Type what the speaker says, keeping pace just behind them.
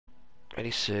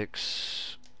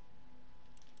86.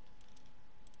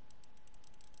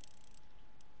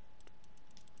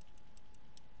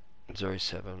 Zero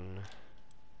 07.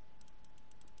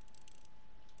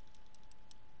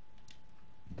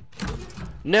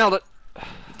 Nailed it!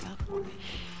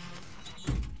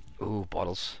 Ooh,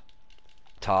 bottles.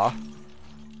 Tar.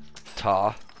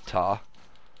 Tar. Tar.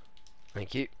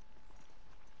 Thank you.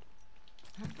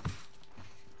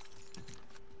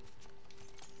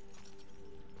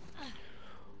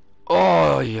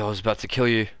 Oh, yeah, I was about to kill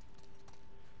you.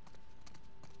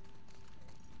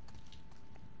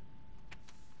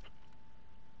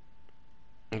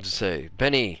 What to say?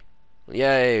 Benny!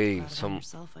 Yay! Some...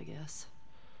 yourself, I guess.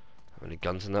 How many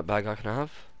guns in that bag I can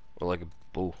have? Or like a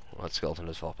bull. Well, that skeleton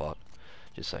is far apart.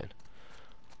 Just saying.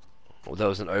 Well, there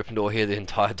was an open door here the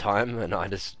entire time, and I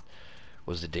just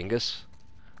was the dingus.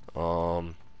 How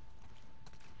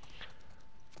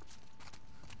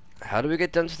do we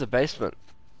get down to the basement?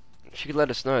 If you could let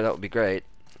us know, that would be great.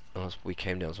 Unless we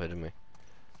came down this way, didn't we?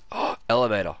 Oh,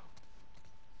 elevator.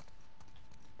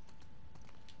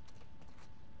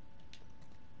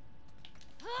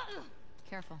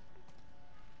 Careful.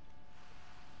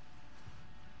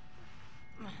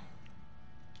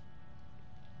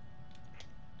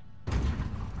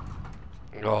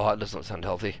 Oh, that does not sound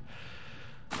healthy.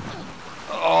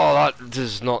 Oh, that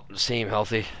does not seem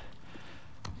healthy.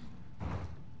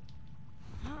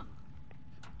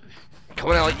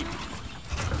 Come on, Ellie.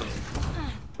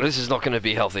 This is not going to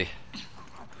be healthy.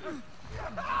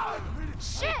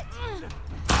 Shit!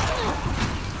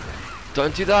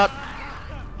 Don't do that.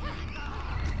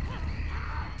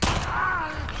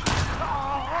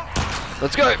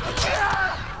 Let's go.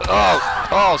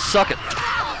 Oh, suck it.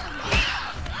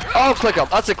 Oh, click up.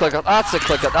 That's a click up. That's a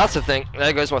click up. That's the thing.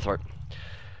 There goes my throat.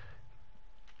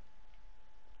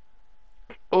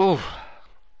 Oh,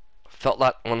 felt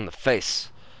that one in the face.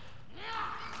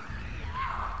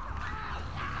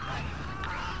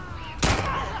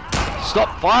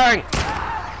 Stop firing!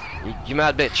 You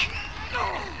mad bitch.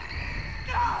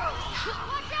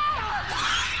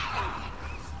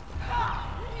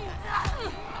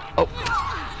 Oh.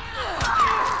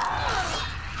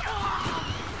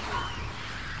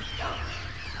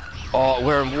 Oh,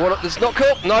 we're in water. This is not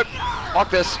cool. Nope.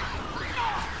 Fuck this.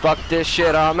 Fuck this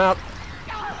shit. I'm out.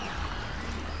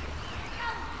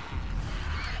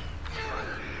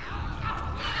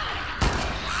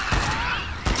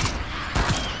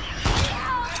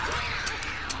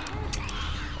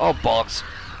 Oh, bollocks.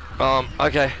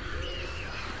 Okay.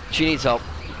 She needs help.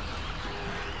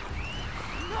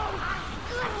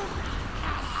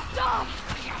 Stop!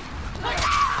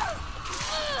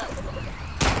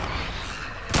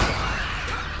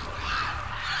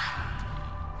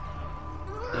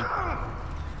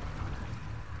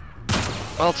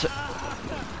 Well,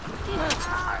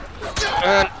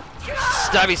 and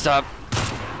stabby stab.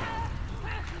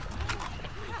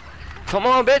 Come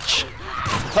on, bitch.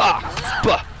 Ha!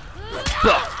 Bah!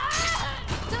 Bah!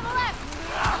 To the left!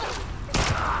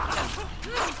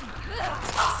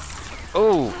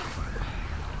 Oh!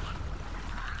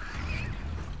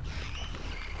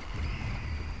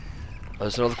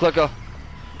 There's another clicker.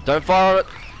 Don't fire it.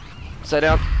 Stay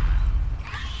down.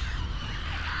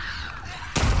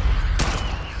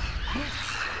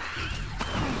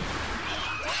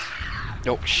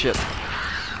 Oh shit.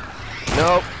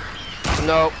 Nope.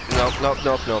 Nope. Nope. Nope.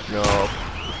 Nope. Nope. Nope.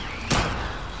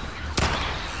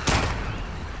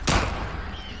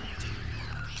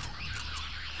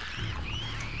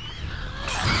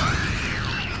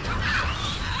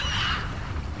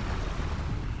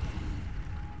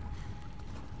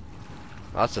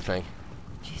 That's the thing.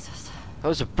 Jesus. That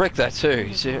was a brick there too.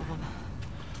 You see it?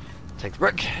 Take the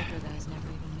brick. The guys never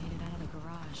even made it out of the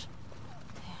garage.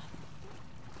 Damn.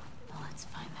 Well, let's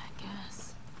find that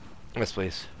gas. Yes,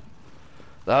 please.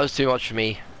 That was too much for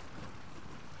me.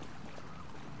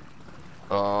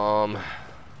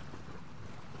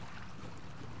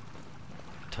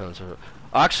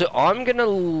 Actually, I'm gonna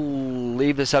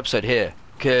leave this episode here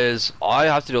because I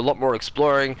have to do a lot more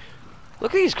exploring.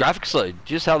 Look at these graphics though,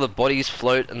 just how the bodies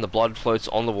float and the blood floats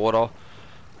on the water,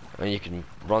 and you can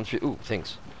run through. Ooh,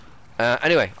 things.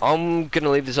 Anyway, I'm gonna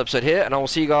leave this episode here, and I will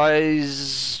see you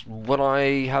guys when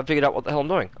I have figured out what the hell I'm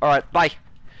doing. All right, bye.